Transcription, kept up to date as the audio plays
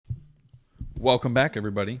Welcome back,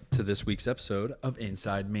 everybody, to this week's episode of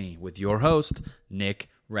Inside Me with your host, Nick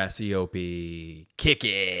Rassiopi. Kick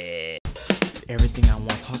it! Everything I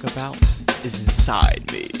want to talk about is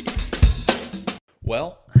inside me.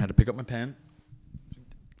 Well, I had to pick up my pen.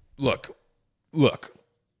 Look.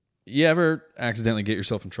 You ever accidentally get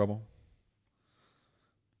yourself in trouble?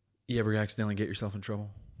 You ever accidentally get yourself in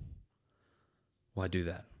trouble? Well, I do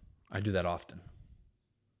that. I do that often.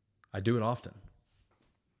 I do it often.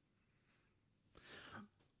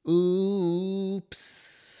 Oops.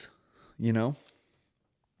 You know,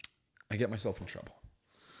 I get myself in trouble.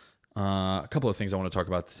 A couple of things I want to talk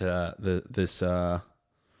about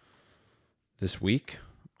this week.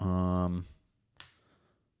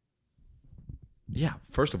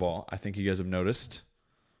 First of all, I think you guys have noticed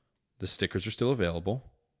the stickers are still available,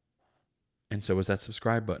 and so is that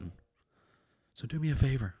subscribe button. So do me a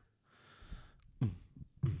favor.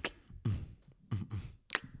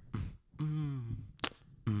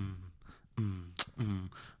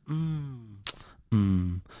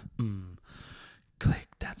 Click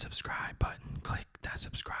that subscribe button. Click that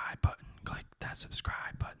subscribe button. Click that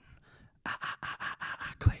subscribe button.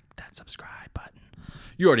 Click that subscribe button.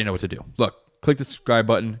 You already know what to do. Look, click the subscribe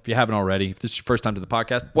button if you haven't already. If this is your first time to the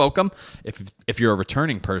podcast, welcome. If you're a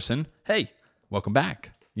returning person, hey, welcome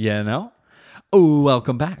back.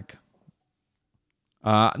 Welcome back.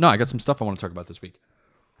 I got some stuff I want to talk about this week.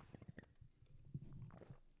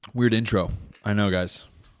 Weird intro. I know, guys.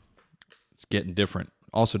 It's getting different.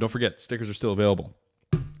 Also, don't forget, stickers are still available.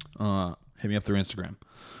 Hit me up through Instagram.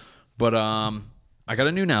 But I got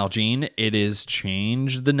a new Nalgene. It has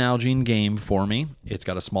changed the Nalgene game for me. It's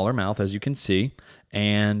got a smaller mouth, as you can see.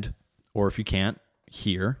 Or if you can't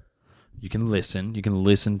hear, you can listen. You can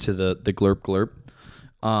listen to the glurp glurp.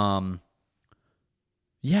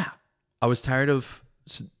 I was tired of...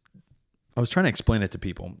 I was trying to explain it to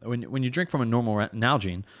people. When you drink from a normal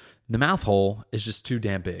Nalgene, the mouth hole is just too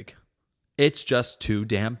damn big. It's just too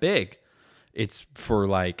damn big. It's for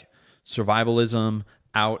like survivalism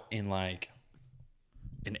out in like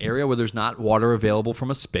an area where there's not water available from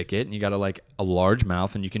a spigot, and you got a large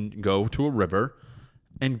mouth, and you can go to a river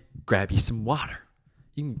and grab you some water.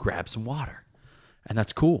 You can grab some water, and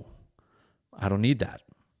that's cool. I don't need that.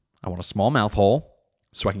 I want a small mouth hole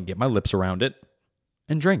so I can get my lips around it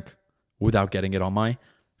and drink without getting it on my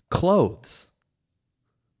clothes.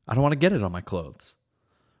 I don't want to get it on my clothes.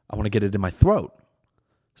 I want to get it in my throat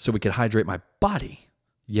so we can hydrate my body,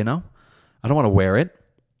 you know? I don't want to wear it.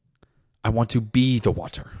 I want to be the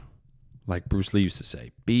water, like Bruce Lee used to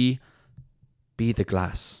say. Be the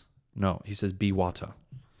glass. No, he says be water.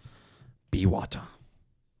 Be water.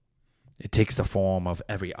 It takes the form of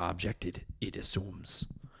every object it assumes.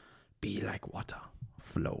 Be like water.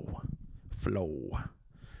 Flow.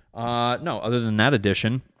 Other than that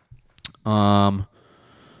addition,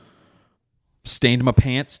 stained my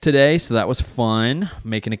pants today, so that was fun.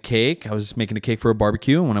 Making a cake. I was making a cake for a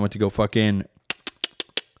barbecue, and when I went to go fucking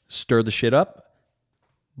stir the shit up,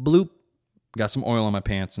 bloop, got some oil on my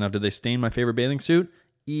pants. Now, did they stain my favorite bathing suit?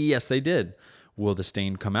 Yes, they did. Will the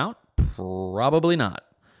stain come out? Probably not,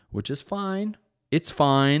 which is fine. It's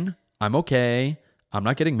fine. I'm okay. I'm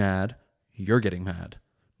not getting mad. You're getting mad,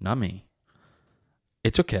 not me.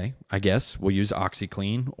 It's okay, I guess. We'll use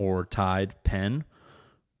OxyClean or Tide Pen,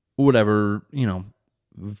 whatever,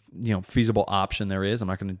 feasible option there is. I'm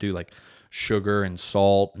not going to do like sugar and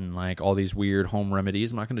salt and like all these weird home remedies.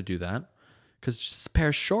 I'm not going to do that because it's just a pair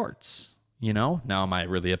of shorts, Now, am I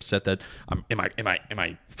really upset that am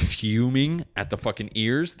I fuming at the fucking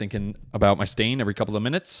ears thinking about my stain every couple of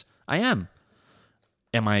minutes? I am.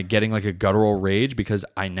 Am I getting like a guttural rage because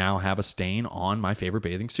I now have a stain on my favorite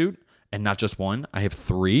bathing suit? And not just one, I have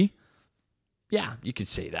 3. Yeah, you could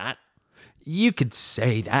say that.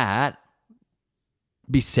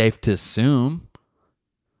 Be safe to assume.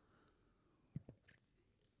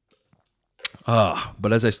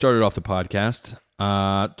 But as I started off the podcast,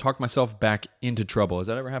 talked myself back into trouble. Has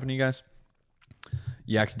that ever happened to you guys?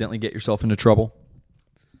 You accidentally get yourself into trouble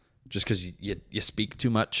just because you speak too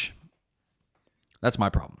much? That's my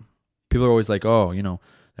problem. People are always like,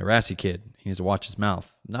 that Rassy kid, he needs to watch his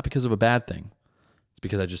mouth. Not because of a bad thing. It's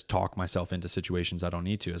because I just talk myself into situations I don't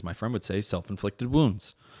need to. As my friend would say, self-inflicted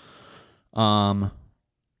wounds. Last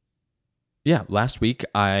week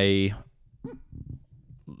I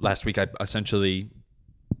essentially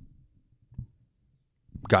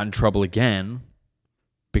got in trouble again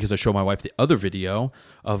because I showed my wife the other video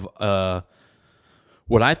of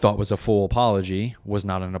what I thought was a full apology was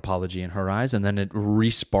not an apology in her eyes, and then it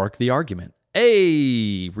re-sparked the argument.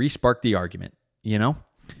 Re-sparked the argument,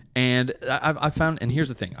 And I found, and here's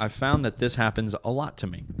the thing, I've found that this happens a lot to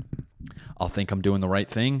me. I'll think I'm doing the right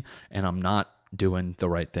thing, and I'm not doing the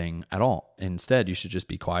right thing at all. Instead, you should just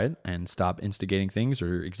be quiet and stop instigating things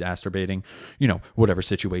or exacerbating, whatever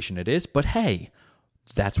situation it is. But hey,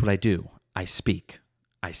 that's what I do. I speak,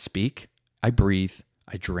 I breathe,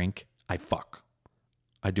 I drink, I fuck.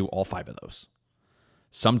 I do all 5 of those.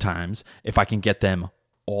 Sometimes, if I can get them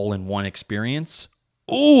all in one experience,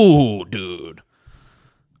 ooh, dude.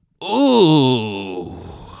 Ooh.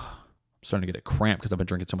 I'm starting to get a cramp because I've been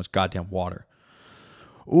drinking so much goddamn water.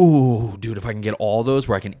 Ooh, dude, if I can get all those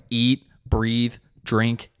where I can eat, breathe,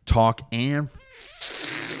 drink, talk, and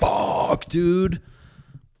fuck, dude.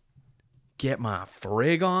 Get my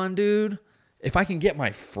frig on, dude. If I can get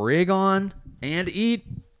my frig on and eat,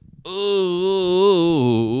 ooh,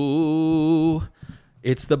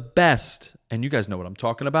 it's the best. And you guys know what I'm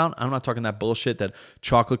talking about. I'm not talking that bullshit, that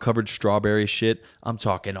chocolate-covered strawberry shit. I'm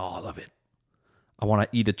talking all of it. I want to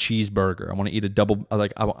eat a cheeseburger. I want to eat a double, I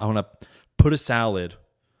want to put a salad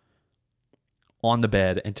on the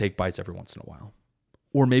bed and take bites every once in a while.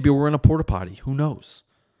 Or maybe we're in a porta potty. Who knows?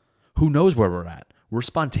 Who knows where we're at? We're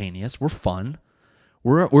spontaneous. We're fun.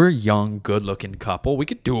 We're a young, good-looking couple. We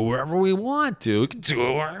could do it wherever we want to. We could do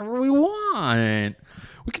it wherever we want.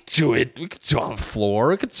 We could do it. We could do it on the floor.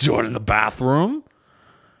 We could do it in the bathroom.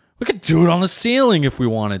 We could do it on the ceiling if we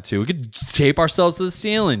wanted to. We could tape ourselves to the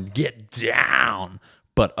ceiling. Get down,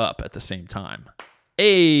 but up at the same time.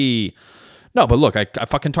 Hey. No, but look, I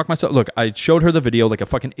fucking talk myself. Look, I showed her the video like a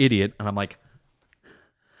fucking idiot, and I'm like,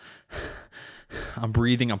 I'm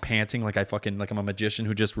breathing, I'm panting like I'm a magician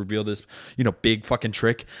who just revealed this, big fucking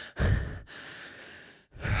trick.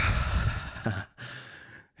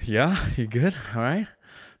 Yeah, you good? All right?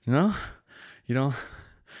 No? You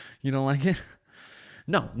don't like it?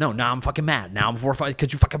 No, now I'm fucking mad. Now I'm horrified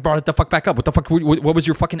because you fucking brought it the fuck back up. What the fuck? What was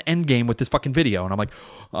your fucking end game with this fucking video? And I'm like,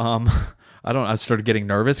 I started getting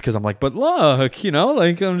nervous because I'm like, but look,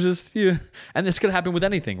 I'm just, and this could happen with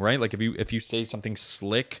anything, right? Like if you say something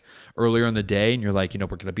slick earlier in the day and you're like, we're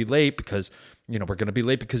going to be late because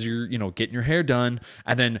you're getting your hair done.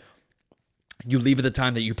 And then you leave at the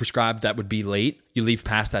time that you prescribed that would be late. You leave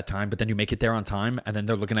past that time, but then you make it there on time. And then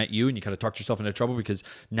they're looking at you and you kind of talk yourself into trouble because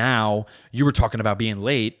now you were talking about being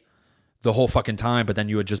late the whole fucking time, but then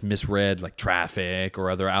you had just misread like traffic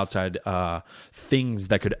or other outside things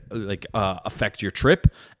that could affect your trip.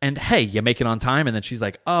 And hey, you make it on time, and then she's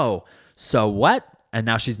like, "Oh, so what?" And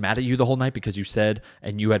now she's mad at you the whole night because you said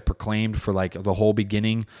and you had proclaimed for like the whole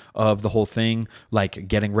beginning of the whole thing, like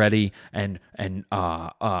getting ready and getting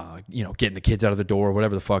the kids out of the door or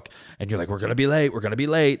whatever the fuck. And you're like, we're gonna be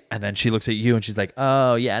late. And then she looks at you and she's like,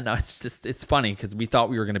 "Oh yeah, no, it's funny because we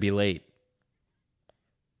thought we were gonna be late."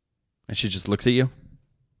 And she just looks at you.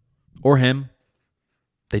 Or him.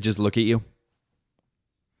 They just look at you.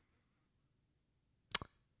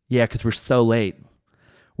 Yeah, because we're so late.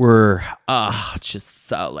 We're just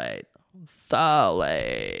so late. So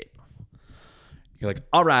late. You're like,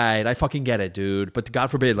 all right, I fucking get it, dude. But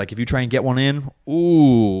God forbid, like if you try and get one in,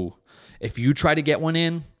 if you try to get one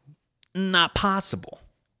in, not possible.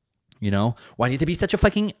 Why do you have to be such a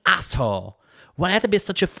fucking asshole? Why do you have to be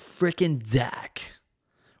such a freaking dick?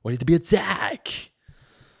 Why do you have to be a dick?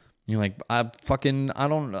 You're like, I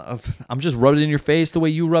don't know. I'm just rubbing it in your face the way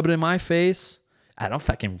you rub it in my face. I don't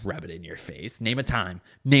fucking rub it in your face. Name a time.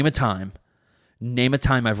 Name a time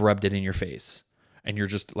I've rubbed it in your face. And you're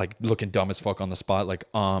just like looking dumb as fuck on the spot. Like,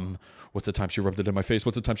 what's the time she rubbed it in my face?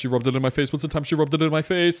 What's the time she rubbed it in my face? What's the time she rubbed it in my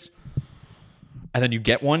face? And then you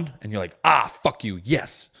get one and you're like, fuck you.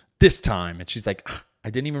 Yes, this time. And she's like, I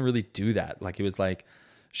didn't even really do that. Like, it was like,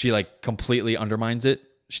 she like completely undermines it.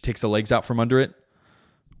 She takes the legs out from under it.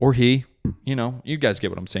 Or he, you guys get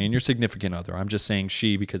what I'm saying. Your significant other. I'm just saying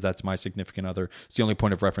she because that's my significant other. It's the only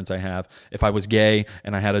point of reference I have. If I was gay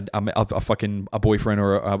and I had a boyfriend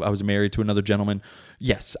or I was married to another gentleman,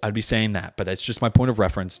 yes, I'd be saying that. But that's just my point of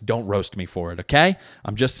reference. Don't roast me for it, okay?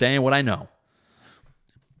 I'm just saying what I know.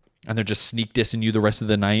 And they're just sneak dissing you the rest of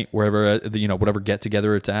the night, wherever, whatever get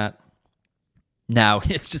together it's at. Now,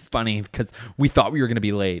 it's just funny because we thought we were going to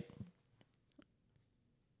be late.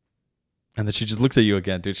 And then she just looks at you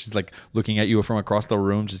again, dude. She's like looking at you from across the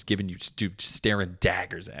room, just staring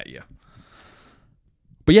daggers at you.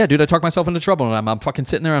 But yeah, dude, I talk myself into trouble, and I'm fucking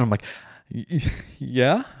sitting there, and I'm like,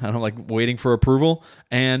 yeah, and I'm like waiting for approval,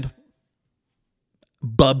 and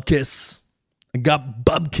bubkiss. I got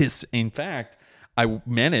bubkiss. In fact, I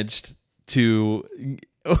managed to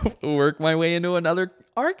work my way into another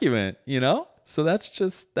argument. So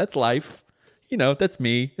that's life. That's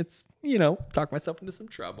me. It's talk myself into some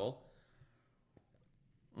trouble.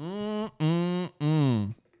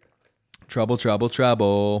 Trouble.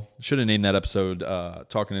 Should have named that episode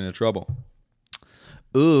Talking into Trouble.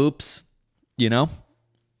 Oops. You know?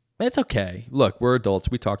 It's okay. Look, we're adults.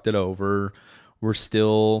 We talked it over. We're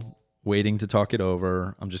still waiting to talk it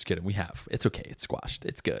over. I'm just kidding. We have. It's okay. It's squashed.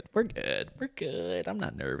 It's good. We're good. We're good. I'm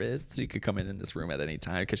not nervous. You could come in this room at any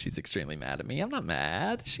time because she's extremely mad at me. I'm not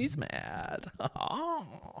mad. She's mad.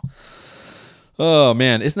 Oh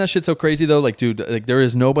man, isn't that shit so crazy though? Like, dude, like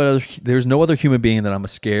there's no other human being that I'm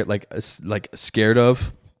scared scared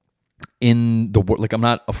of in the world. Like, I'm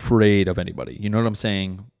not afraid of anybody. You know what I'm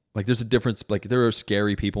saying? Like, there's a difference. Like, there are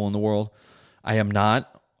scary people in the world. I am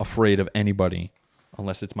not afraid of anybody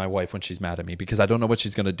unless it's my wife when she's mad at me, because I don't know what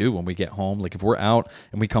she's going to do when we get home. Like, if we're out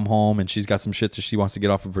and we come home and she's got some shit that she wants to get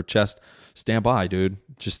off of her chest, stand by, dude.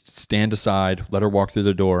 Just stand aside, let her walk through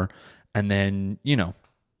the door. And then,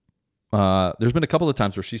 there's been a couple of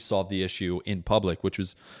times where she solved the issue in public, which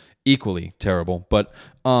was equally terrible. But,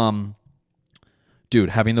 dude,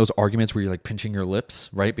 having those arguments where you're like pinching your lips,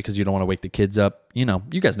 right? Because you don't want to wake the kids up. You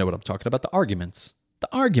guys know what I'm talking about. The arguments.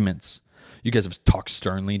 You guys have talked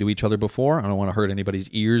sternly to each other before. I don't want to hurt anybody's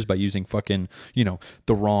ears by using fucking,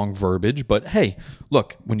 the wrong verbiage. But hey,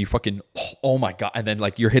 look, when you fucking, oh my God, and then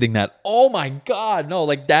like you're hitting that, oh my God, no,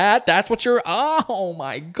 like that's what you're, oh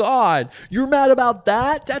my God, you're mad about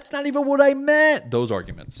that? That's not even what I meant. Those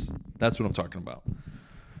arguments. That's what I'm talking about.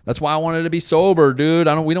 That's why I wanted to be sober, dude.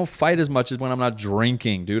 We don't fight as much as when I'm not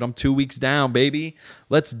drinking, dude. I'm 2 weeks down, baby.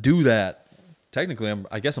 Let's do that. Technically,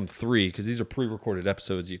 I guess I'm 3 because these are pre-recorded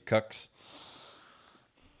episodes, you cucks.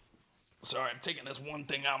 Sorry, I'm taking this one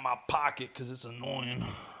thing out of my pocket because it's annoying.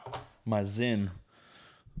 My Zyn.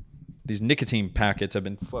 These nicotine packets have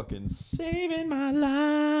been fucking saving my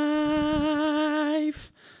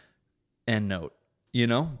life. End note.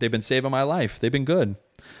 They've been saving my life. They've been good.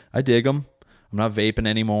 I dig them. I'm not vaping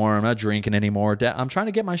anymore. I'm not drinking anymore. I'm trying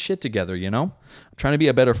to get my shit together, I'm trying to be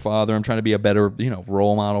a better father. I'm trying to be a better,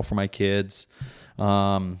 role model for my kids.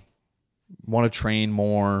 Want to train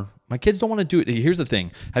more. My kids don't want to do it. Here's the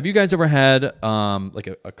thing. Have you guys ever had like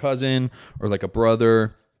a cousin or like a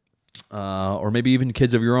brother or maybe even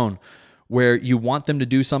kids of your own where you want them to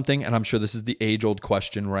do something? And I'm sure this is the age-old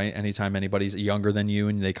question, right? Anytime anybody's younger than you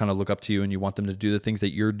and they kind of look up to you and you want them to do the things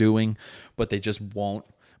that you're doing, but they just won't.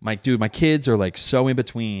 My kids are like so in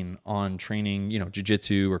between on training,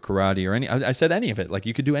 jiu-jitsu or karate or I said any of it. Like,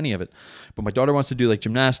 you could do any of it. But my daughter wants to do like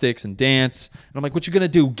gymnastics and dance. And I'm like, what you going to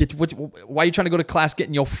do? Why are you trying to go to class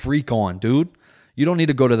getting your freak on, dude? You don't need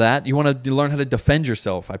to go to that. You want to learn how to defend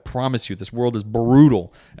yourself. I promise you, this world is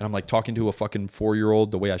brutal. And I'm like talking to a fucking 4-year-old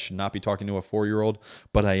the way I should not be talking to a 4-year-old,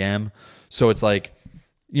 but I am. So it's like,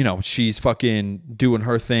 she's fucking doing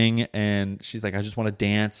her thing. And she's like, I just want to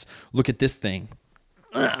dance. Look at this thing.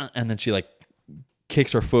 And then she like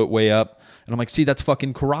kicks her foot way up. And I'm like, see, that's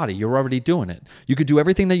fucking karate. You're already doing it. You could do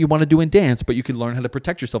everything that you want to do in dance, but you could learn how to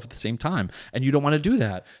protect yourself at the same time. And you don't want to do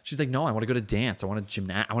that. She's like, no, I want to go to dance. I want a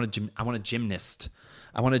gymnast. I want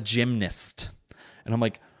a gymnast. And I'm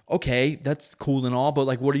like, okay, that's cool and all, but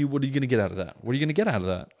like, what are you going to get out of that? What are you going to get out of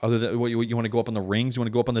that? Other than what, you want to go up on the rings? You want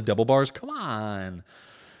to go up on the double bars? Come on.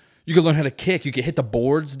 You can learn how to kick. You can hit the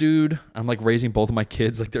boards, dude. I'm like raising both of my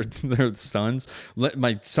kids like they're sons.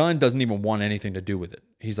 My son doesn't even want anything to do with it.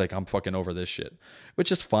 He's like, I'm fucking over this shit,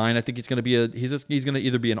 which is fine. I think he's gonna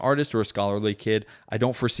either be an artist or a scholarly kid. I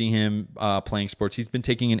don't foresee him playing sports. He's been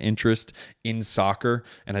taking an interest in soccer,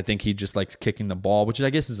 and I think he just likes kicking the ball, which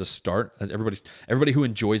I guess is a start. Everybody who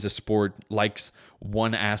enjoys a sport likes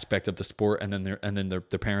one aspect of the sport, and then their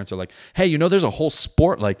parents are like, hey, there's a whole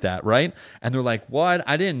sport like that, right? And they're like, what?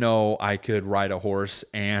 I didn't know I could ride a horse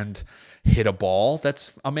and hit a ball.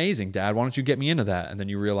 That's amazing, Dad. Why don't you get me into that? And then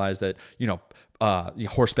you realize that,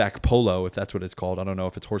 horseback polo, if that's what it's called. I don't know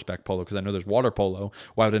if it's horseback polo because I know there's water polo.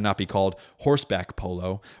 Why would it not be called horseback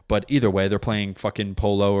polo? But either way, they're playing fucking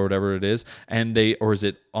polo or whatever it is. Or is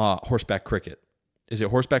it horseback cricket? Is it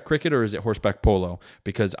horseback cricket or is it horseback polo?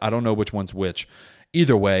 Because I don't know which one's which.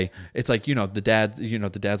 Either way, it's like, the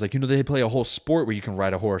dad's like, they play a whole sport where you can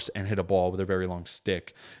ride a horse and hit a ball with a very long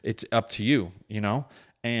stick. It's up to you,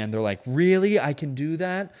 And they're like, really? I can do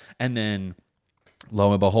that? And then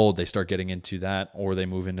lo and behold, they start getting into that, or they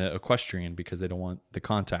move into equestrian because they don't want the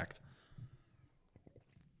contact.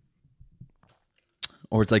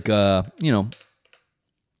 Or it's like,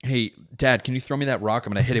 hey, Dad, can you throw me that rock?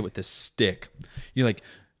 I'm going to hit it with this stick. You're like,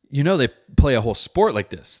 they play a whole sport like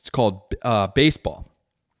this. It's called baseball.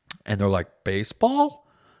 And they're like, baseball?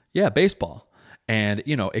 Yeah, baseball. And,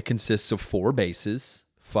 it consists of 4 bases,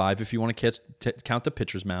 5 if you want to count the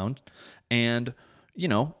pitcher's mound. And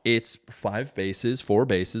it's 5 bases, 4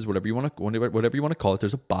 bases, whatever you want to call it.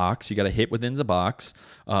 There's a box. You got to hit within the box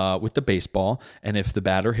with the baseball, and if the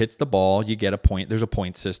batter hits the ball, you get a point. There's a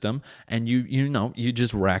point system, and you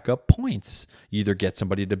just rack up points. You either get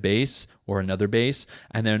somebody to base or another base,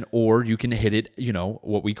 or you can hit it.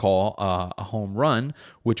 What we call a home run,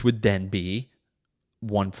 which would then be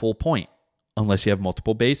 1 full point, unless you have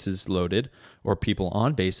multiple bases loaded or people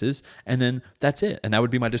on bases, and then that's it. And that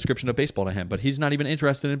would be my description of baseball to him. But he's not even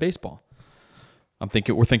interested in baseball.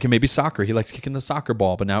 We're thinking maybe soccer. He likes kicking the soccer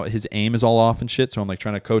ball, but now his aim is all off and shit. So I'm like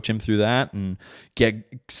trying to coach him through that and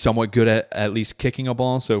get somewhat good at least kicking a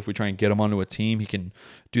ball. So if we try and get him onto a team, he can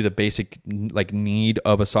do the basic need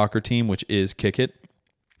of a soccer team, which is kick it.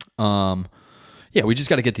 Yeah, we just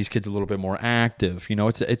got to get these kids a little bit more active.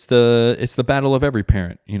 It's the battle of every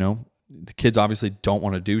parent. The kids obviously don't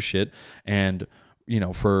want to do shit, and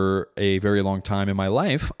for a very long time in my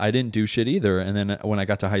life, I didn't do shit either. And then when I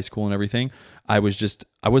got to high school and everything, I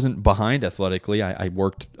wasn't behind athletically. I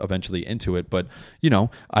worked eventually into it, but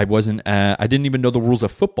I didn't even know the rules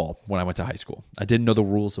of football when I went to high school. I didn't know the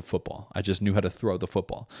rules of football. I just knew how to throw the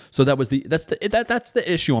football. So that's the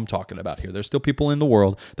issue I'm talking about here. There's still people in the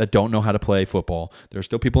world that don't know how to play football. There's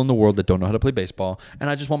still people in the world that don't know how to play baseball. And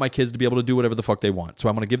I just want my kids to be able to do whatever the fuck they want. So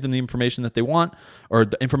I'm going to give them the information that they want, or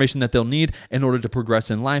the information that they'll need in order to progress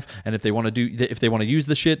in life. And if they want to use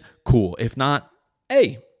the shit, cool. If not,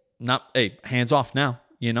 hands off now.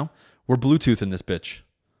 We're Bluetooth in this bitch.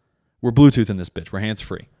 We're hands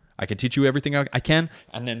free. I can teach you everything I can,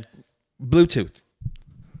 and then Bluetooth.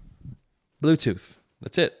 That's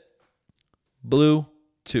it.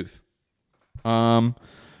 Bluetooth.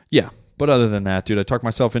 Yeah. But other than that, dude, I talked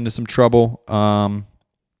myself into some trouble. And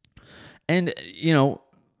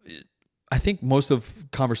I think most of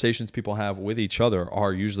conversations people have with each other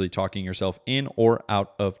are usually talking yourself in or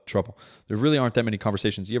out of trouble. There really aren't that many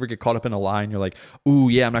conversations. You ever get caught up in a lie and you're like, ooh,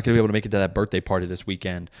 yeah, I'm not going to be able to make it to that birthday party this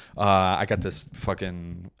weekend. I got this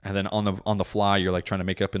fucking, and then on the fly, you're like trying to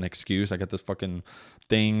make up an excuse. I got this fucking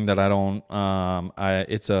thing that I don't,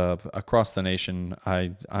 it's across the nation.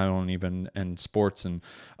 I don't even, and sports and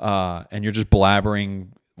you're just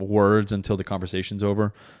blabbering words until the conversation's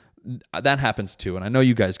over. That happens too. And I know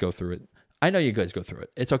you guys go through it.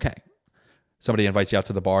 It's okay. Somebody invites you out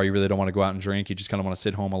to the bar. You really don't want to go out and drink. You just kind of want to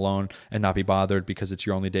sit home alone and not be bothered because it's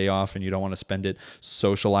your only day off and you don't want to spend it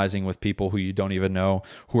socializing with people who you don't even know,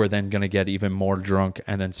 who are then going to get even more drunk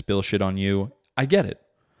and then spill shit on you. I get it.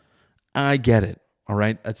 All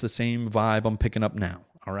right. That's the same vibe I'm picking up now.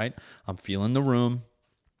 All right. I'm feeling the room.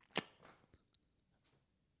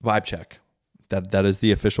 Vibe check. That is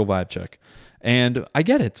the official vibe check. And I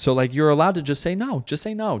get it. So like you're allowed to just say no. Just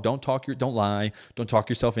say no. Don't lie. Don't talk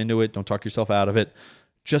yourself into it. Don't talk yourself out of it.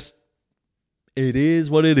 Just it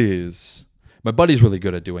is what it is. My buddy's really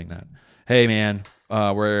good at doing that. Hey man,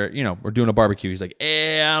 we're doing a barbecue. He's like,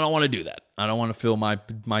 I don't want to do that. I don't want to fill my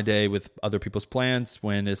day with other people's plans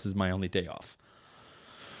when this is my only day off.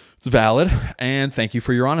 It's valid, and thank you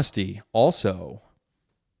for your honesty. Also,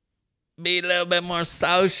 be a little bit more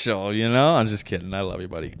social, I'm just kidding. I love you,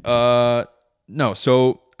 buddy. No,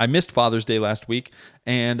 so I missed Father's Day last week,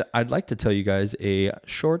 and I'd like to tell you guys a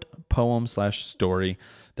short poem/story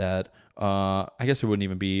that I guess it wouldn't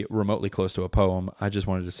even be remotely close to a poem. I just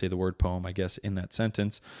wanted to say the word poem, I guess, in that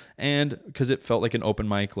sentence, and because it felt like an open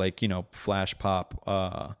mic, like, flash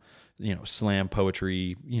pop, slam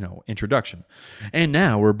poetry, introduction. And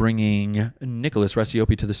now we're bringing Nicholas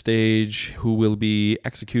Rasiopi to the stage, who will be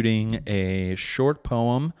executing a short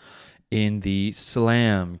poem in the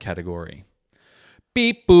slam category.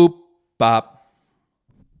 Beep, boop, bop.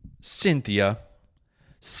 Cynthia,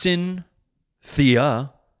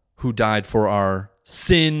 who died for our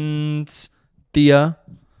sins. That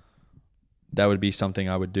would be something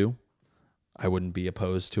I would do. I wouldn't be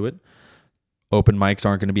opposed to it. Open mics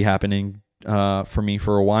aren't going to be happening for me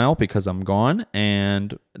for a while because I'm gone.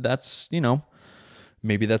 And that's,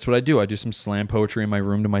 maybe that's what I do. I do some slam poetry in my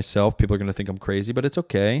room to myself. People are going to think I'm crazy, but it's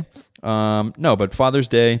okay. No, but Father's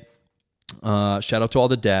Day, shout out to all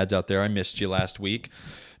the dads out there. I missed you last week.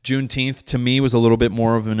 Juneteenth to me was a little bit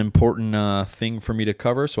more of an important thing for me to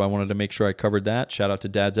cover, so I wanted to make sure I covered that. Shout out to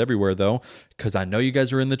dads everywhere, though, because I know you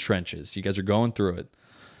guys are in the trenches. You guys are going through it.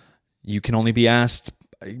 You can only be asked,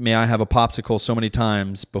 may I have a popsicle, so many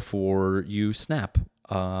times before you snap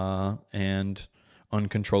and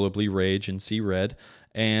uncontrollably rage and see red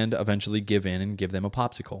and eventually give in and give them a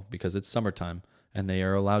popsicle because it's summertime and they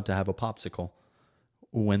are allowed to have a popsicle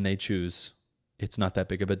when they choose. It's not that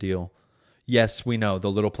big of a deal. Yes, we know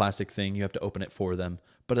the little plastic thing, you have to open it for them,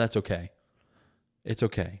 but that's okay. It's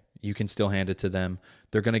okay. You can still hand it to them.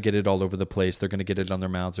 They're going to get it all over the place. They're going to get it on their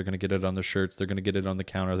mouths. They're going to get it on their shirts. They're going to get it on the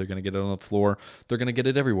counter. They're going to get it on the floor. They're going to get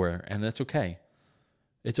it everywhere. And that's okay.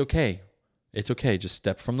 It's okay. It's okay. Just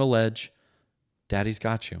step from the ledge. Daddy's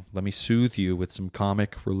got you. Let me soothe you with some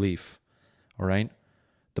comic relief. All right?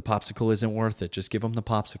 The popsicle isn't worth it. Just give them the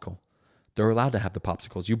popsicle. They're allowed to have the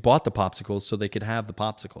popsicles. You bought the popsicles so they could have the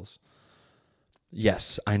popsicles.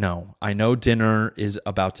 Yes, I know. I know dinner is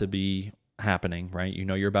about to be happening, right? You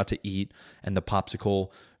know you're about to eat, and the popsicle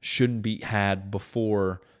shouldn't be had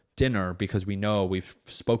before dinner because we know we've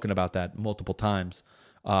spoken about that multiple times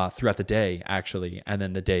throughout the day, actually, and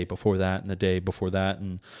then the day before that, and the day before that,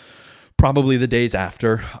 and probably the days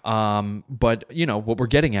after. But you know what we're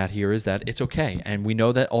getting at here is that it's okay, and we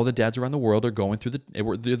know that all the dads around the world are going through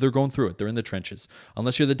they're going through it. They're in the trenches,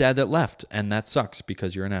 unless you're the dad that left, and that sucks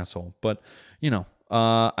because you're an asshole. But you know,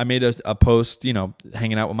 I made a post, you know,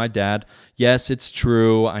 hanging out with my dad. Yes, it's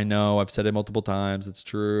true. I know. I've said it multiple times. It's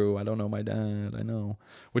true. I don't know my dad. I know.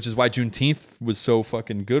 Which is why Juneteenth was so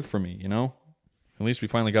fucking good for me, you know? At least we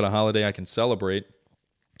finally got a holiday I can celebrate.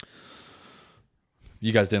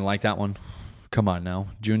 You guys didn't like that one? Come on now.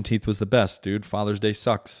 Juneteenth was the best, dude. Father's Day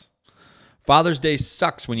sucks. Father's Day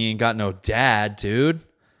sucks when you ain't got no dad, dude.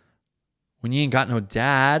 When you ain't got no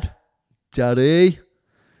dad. Daddy,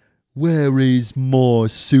 where is my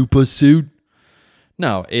super suit?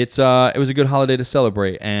 No, it was a good holiday to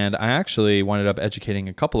celebrate, and I actually wound up educating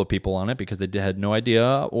a couple of people on it because they had no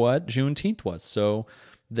idea what Juneteenth was. So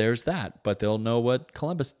there's that, but they'll know what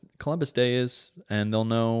Columbus Day is, and they'll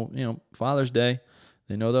know, you know, Father's Day.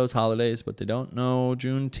 They know those holidays, but they don't know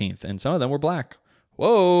Juneteenth, and some of them were black.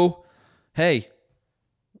 Whoa, hey,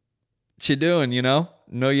 what you doing? You know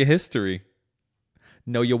your history,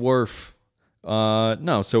 know your worth.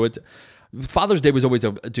 No, so Father's Day was always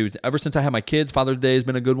dude. Ever since I had my kids, Father's Day has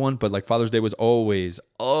been a good one, but like Father's Day was always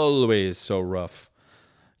so rough.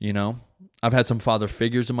 You know, I've had some father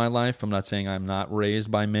figures in my life. I'm not saying I'm not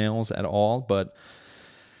raised by males at all, but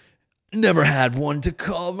never had one to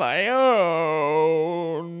call my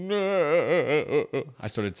own. What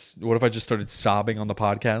if I just started sobbing on the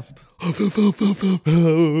podcast?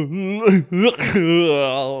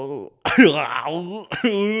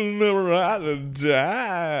 Never had a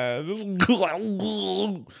dad.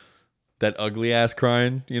 That ugly ass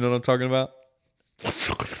crying. You know what I'm talking about?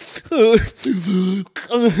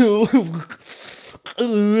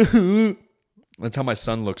 That's how my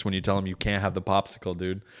son looks when you tell him you can't have the popsicle,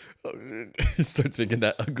 dude. He starts making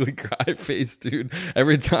that ugly cry face, dude.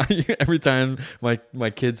 Every time my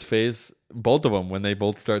kid's face, both of them, when they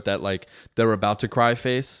both start that like they're about to cry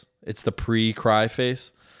face, it's the pre-cry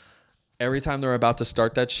face. Every time they're about to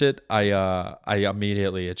start that shit, I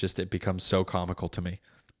immediately it becomes so comical to me.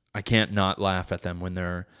 I can't not laugh at them when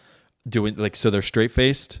they're doing like, so they're straight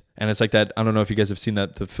faced, and it's like that. I don't know if you guys have seen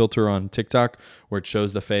the filter on TikTok where it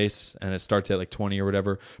shows the face and it starts at like 20 or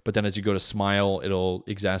whatever, but then as you go to smile, it'll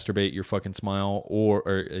exacerbate your fucking smile,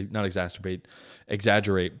 or not exaggerate,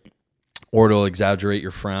 or it'll exaggerate your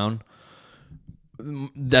frown.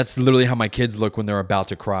 That's literally how my kids look when they're about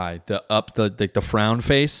to cry. The frown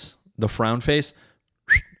face,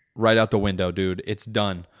 right out the window, dude. It's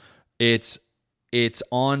done. It's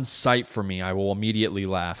on sight for me. I will immediately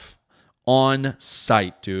laugh. On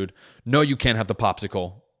sight, dude. No, you can't have the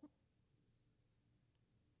popsicle.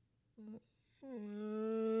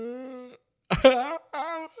 I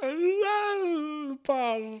love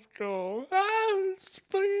popsicle.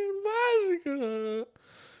 Popsicle.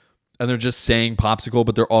 And they're just saying popsicle,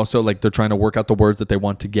 but they're also like, they're trying to work out the words that they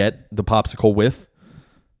want to get the popsicle with.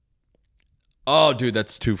 Oh, dude,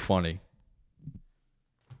 that's too funny.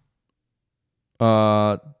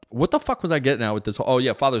 What the fuck was I getting at with this? Oh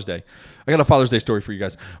yeah, Father's Day. I got a Father's Day story for you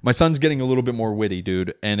guys. My son's getting a little bit more witty,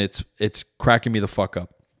 dude, and it's cracking me the fuck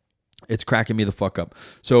up. It's cracking me the fuck up.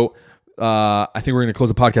 So I think we're gonna close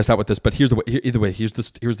the podcast out with this, but here's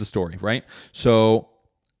the story, right? So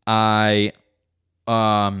I'm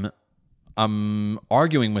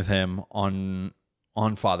arguing with him on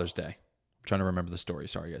Father's Day. I'm trying to remember the story.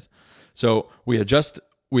 Sorry, guys. So we had just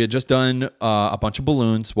done a bunch of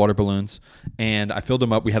balloons, water balloons, and I filled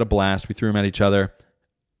them up. We had a blast. We threw them at each other.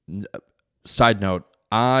 Side note,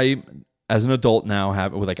 I, as an adult now,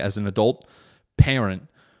 as an adult parent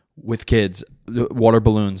with kids, water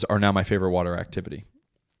balloons are now my favorite water activity.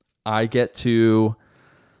 I get to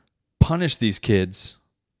punish these kids,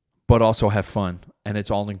 but also have fun, and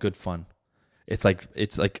it's all in good fun. It's like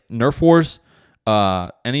Nerf wars.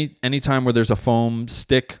 Any time where there's a foam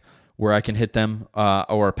stick where I can hit them,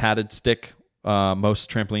 or a padded stick. Most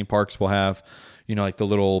trampoline parks will have, like the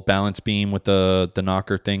little balance beam with the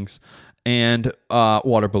knocker things. and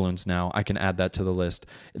water balloons now. I can add that to the list.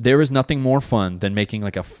 There is nothing more fun than making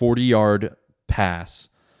like a 40-yard pass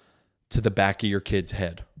to the back of your kid's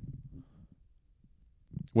head.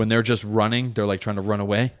 When they're just running, they're like trying to run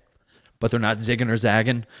away, but they're not zigging or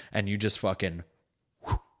zagging, and you just fucking...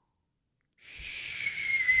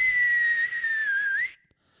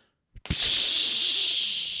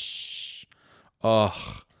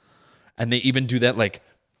 Ugh. And they even do that, like,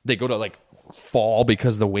 they go to, like, fall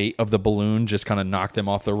because the weight of the balloon just kind of knocked them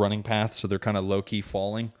off their running path, so they're kind of low-key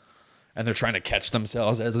falling. And they're trying to catch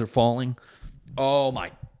themselves as they're falling. Oh, my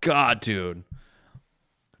God, dude.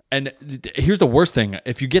 And here's the worst thing.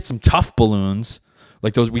 If you get some tough balloons,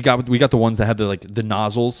 like those, we got the ones that have the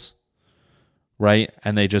nozzles, right?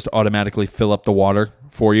 And they just automatically fill up the water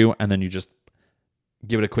for you, and then you just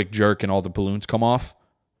give it a quick jerk and all the balloons come off.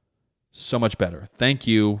 So much better. Thank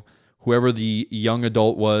you, whoever the young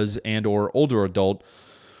adult was and or older adult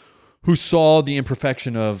who saw the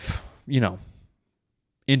imperfection of,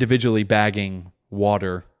 individually bagging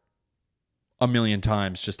water a million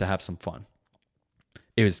times just to have some fun.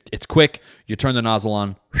 It's quick. You turn the nozzle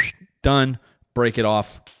on, done, break it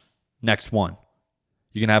off, next one.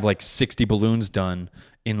 You can have like 60 balloons done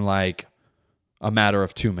in like a matter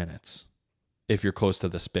of 2 minutes. If you're close to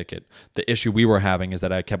the spigot. The issue we were having is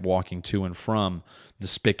that I kept walking to and from the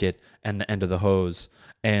spigot and the end of the hose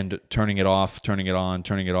and turning it off, turning it on,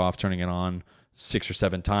 turning it off, turning it on 6 or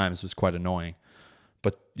 7 times was quite annoying.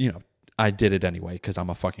 But, I did it anyway because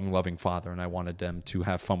I'm a fucking loving father and I wanted them to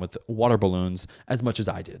have fun with water balloons as much as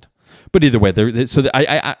I did. But either way,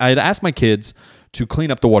 I'd asked my kids to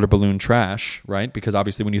clean up the water balloon trash, right? Because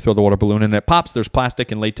obviously when you throw the water balloon and it pops, there's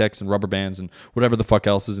plastic and latex and rubber bands and whatever the fuck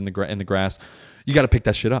else is in the grass. You got to pick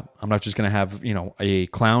that shit up. I'm not just going to have, a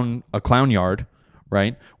clown yard,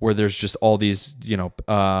 right? Where there's just all these,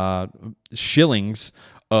 shillings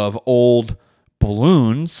of old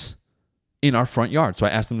balloons in our front yard. So I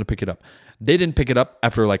asked them to pick it up. They didn't pick it up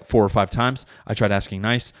after like 4 or 5 times. I tried asking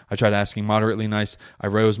nice. I tried asking moderately nice. I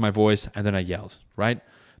rose my voice and then I yelled, right?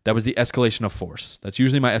 That was the escalation of force. That's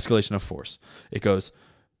usually my escalation of force. It goes,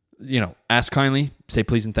 ask kindly, say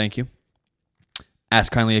please and thank you.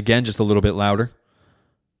 Ask kindly again, just a little bit louder.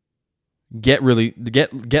 Get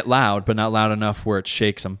loud, but not loud enough where it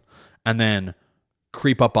shakes them. And then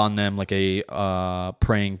creep up on them like a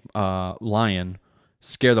praying lion.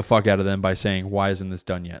 Scare the fuck out of them by saying, why isn't this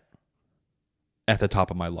done yet? At the top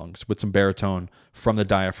of my lungs with some baritone from the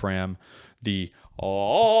diaphragm. My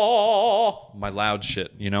loud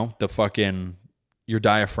shit, the fucking, your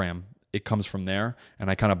diaphragm, it comes from there, and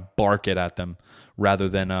I kind of bark it at them rather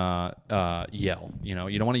than yell. You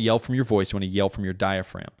don't want to yell from your voice, you want to yell from your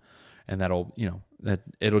diaphragm, and that'll,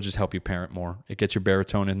 it'll just help you parent more. It gets your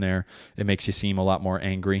baritone in there, it makes you seem a lot more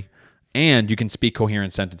angry, and you can speak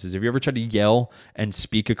coherent sentences. If you ever try to yell and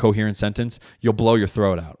speak a coherent sentence, you'll blow your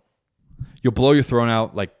throat out. You'll blow your throat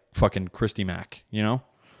out like fucking Christy Mack,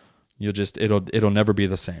 You'll just, it'll never be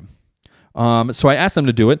the same. So I asked them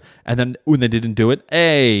to do it, and then when they didn't do it,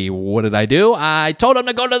 hey, what did I do? I told them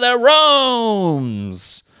to go to their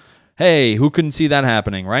rooms. Hey, who couldn't see that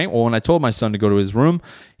happening, right? Well, when I told my son to go to his room,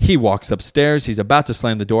 he walks upstairs. He's about to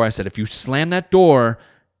slam the door. I said, if you slam that door,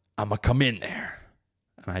 I'm going to come in there.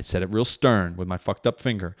 And I said it real stern with my fucked up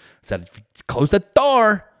finger. I said, if you close that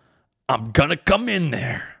door, I'm going to come in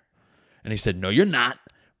there. And he said, no, you're not,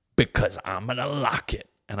 because I'm going to lock it.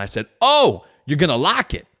 And I said, oh, you're going to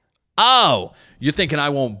lock it. Oh, you're thinking I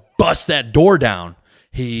won't bust that door down.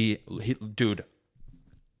 Dude,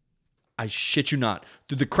 I shit you not.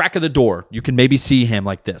 Through the crack of the door, you can maybe see him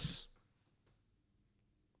like this.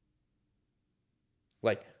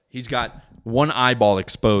 Like he's got one eyeball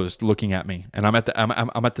exposed looking at me, and I'm at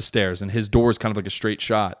the stairs, and his door is kind of like a straight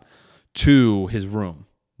shot to his room,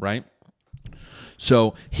 right?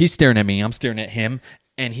 So he's staring at me, I'm staring at him,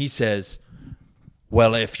 and he says,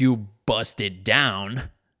 well, if you bust it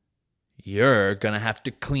down, you're going to have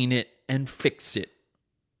to clean it and fix it.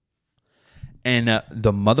 And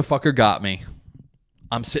the motherfucker got me.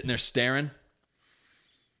 I'm sitting there staring.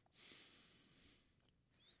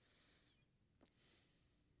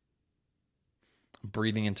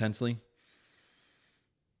 Breathing intensely.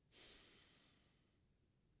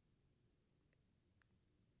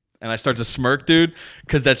 And I start to smirk, dude,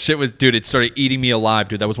 because that shit was, dude, it started eating me alive,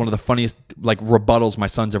 dude. That was one of the funniest, rebuttals my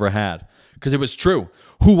son's ever had. Because it was true.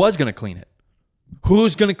 Who was going to clean it?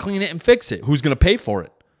 Who's going to clean it and fix it? Who's going to pay for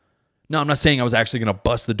it? No, I'm not saying I was actually going to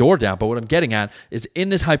bust the door down, but what I'm getting at is in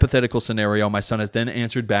this hypothetical scenario, my son has then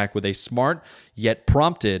answered back with a smart yet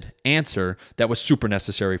prompted answer that was super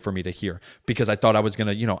necessary for me to hear, because I thought I was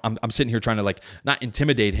going to, I'm sitting here trying to not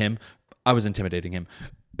intimidate him. I was intimidating him.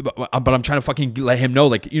 But I'm trying to fucking let him know,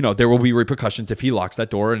 like, you know, there will be repercussions if he locks that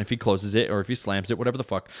door and if he closes it or if he slams it, whatever the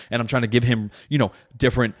fuck. And I'm trying to give him, you know,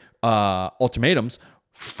 different ultimatums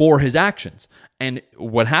for his actions. And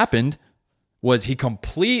what happened was he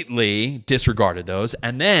completely disregarded those.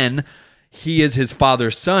 And then he is his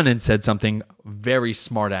father's son and said something very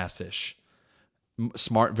smart-ass-ish.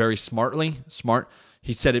 Smart, very smartly. Smart.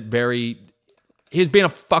 He said it very... He's being a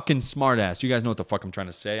fucking smart-ass. You guys know what the fuck I'm trying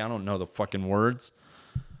to say. I don't know the fucking words.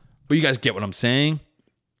 But you guys get what I'm saying.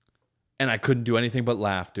 And I couldn't do anything but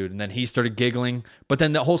laugh, dude. And then he started giggling. But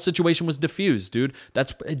then the whole situation was diffused, dude.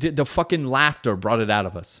 That's the fucking laughter brought it out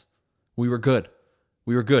of us. We were good.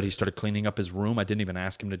 We were good. He started cleaning up his room. I didn't even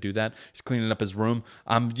ask him to do that. He's cleaning up his room.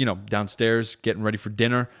 I'm, you know, downstairs getting ready for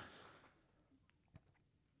dinner.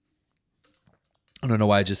 I don't know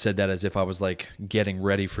why I just said that as if I was like getting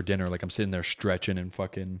ready for dinner. Like I'm sitting there stretching and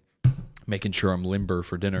fucking making sure I'm limber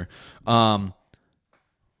for dinner. But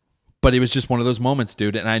it was just one of those moments,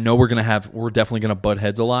 dude. And I know we're definitely going to butt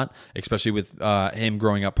heads a lot, especially with him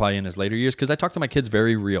growing up probably in his later years. Because I talk to my kids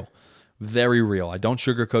very real. Very real. I don't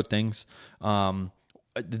sugarcoat things.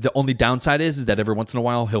 The only downside is that every once in a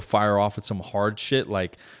while he'll fire off with some hard shit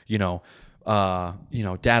like, Dad,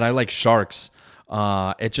 I like sharks.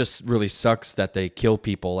 It just really sucks that they kill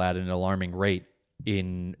people at an alarming rate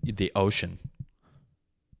in the ocean.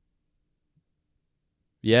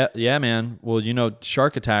 Yeah, man. Well,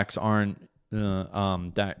 shark attacks aren't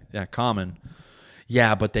that common.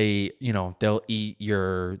 Yeah, but they, they'll eat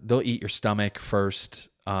your stomach first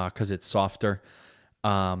because it's softer,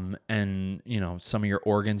 and some of your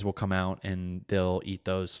organs will come out and they'll eat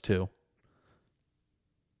those too.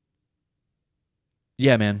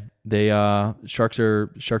 Yeah, man. They sharks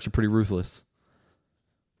are pretty ruthless.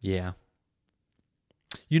 Yeah.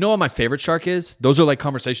 You know what my favorite shark is? Those are like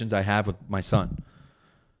conversations I have with my son.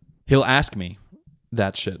 He'll ask me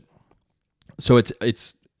that shit. So it's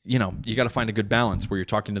you got to find a good balance where you're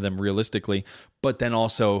talking to them realistically, but then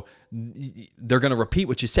also they're going to repeat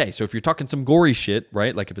what you say. So if you're talking some gory shit,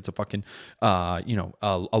 right? Like if it's a fucking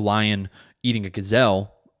a lion eating a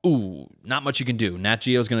gazelle, ooh, not much you can do. Nat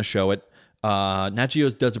Geo's going to show it. Nat Geo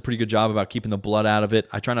does a pretty good job about keeping the blood out of it.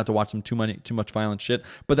 I try not to watch them too much violent shit,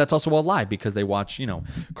 but that's also a lie because they watch,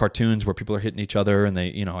 cartoons where people are hitting each other, and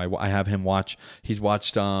they, I have him watch. He's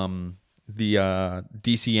watched the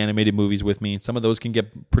DC animated movies with me. Some of those can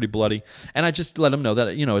get pretty bloody, and I just let him know that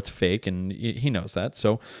it's fake, and he knows that.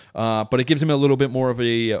 So, but it gives him a little bit more of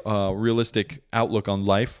a realistic outlook on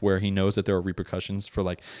life, where he knows that there are repercussions for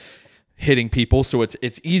like hitting people. So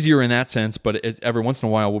it's easier in that sense. But every once in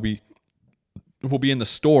a while, we'll be in the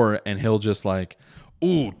store and he'll just like,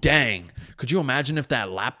 ooh, dang. Could you imagine if that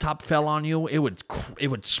laptop fell on you? It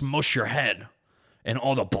would smush your head and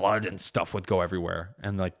all the blood and stuff would go everywhere.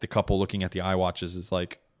 And like the couple looking at the iWatches is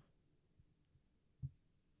like,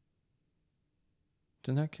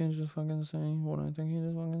 did that kid just fucking say what I think he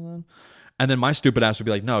just fucking said? And then my stupid ass would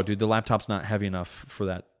be like, no, dude, the laptop's not heavy enough for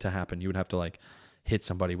that to happen. You would have to like hit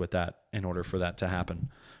somebody with that in order for that to happen.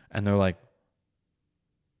 And they're like,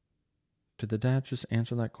 did the dad just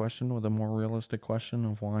answer that question with a more realistic question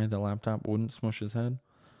of why the laptop wouldn't smush his head?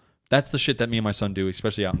 That's the shit that me and my son do,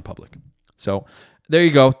 especially out in public. So there you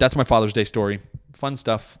go. That's my Father's Day story. Fun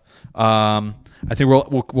stuff. I think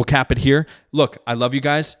we'll cap it here. Look, I love you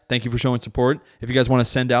guys. Thank you for showing support. If you guys want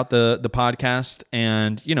to send out the podcast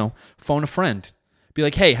and, phone a friend. Be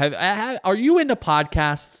like, hey, are you into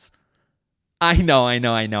podcasts? I know.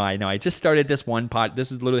 I just started this one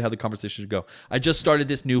This is literally how the conversation should go. I just started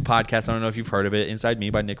this new podcast. I don't know if you've heard of it. Inside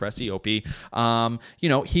Me by Nick Rassiopi.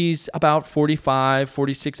 He's about 45,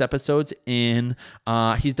 46 episodes in.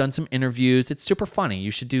 He's done some interviews. It's super funny.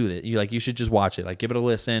 You should do it. You should just watch it. Like, give it a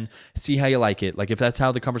listen. See how you like it. Like, if that's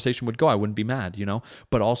how the conversation would go, I wouldn't be mad,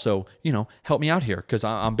 But also, help me out here because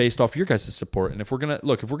I'm based off your guys' support. And if we're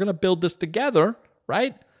gonna build this together,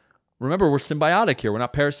 right? Remember, we're symbiotic here. We're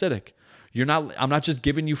not parasitic. I'm not just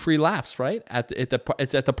giving you free laughs, right?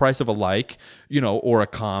 It's at the price of a like, or a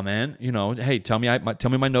comment. Hey, tell me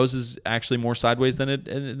my nose is actually more sideways than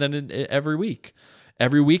it every week.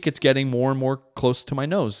 Every week it's getting more and more close to my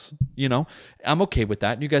nose. I'm okay with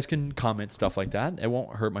that. You guys can comment stuff like that. It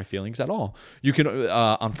won't hurt my feelings at all. You can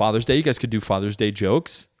on Father's Day, you guys could do Father's Day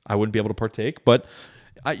jokes. I wouldn't be able to partake, but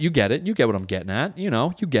you get it. You get what I'm getting at. You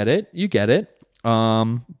get it. You get it.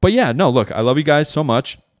 But yeah, no, look, I love you guys so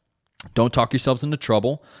much. Don't talk yourselves into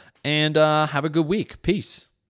trouble, and have a good week. Peace.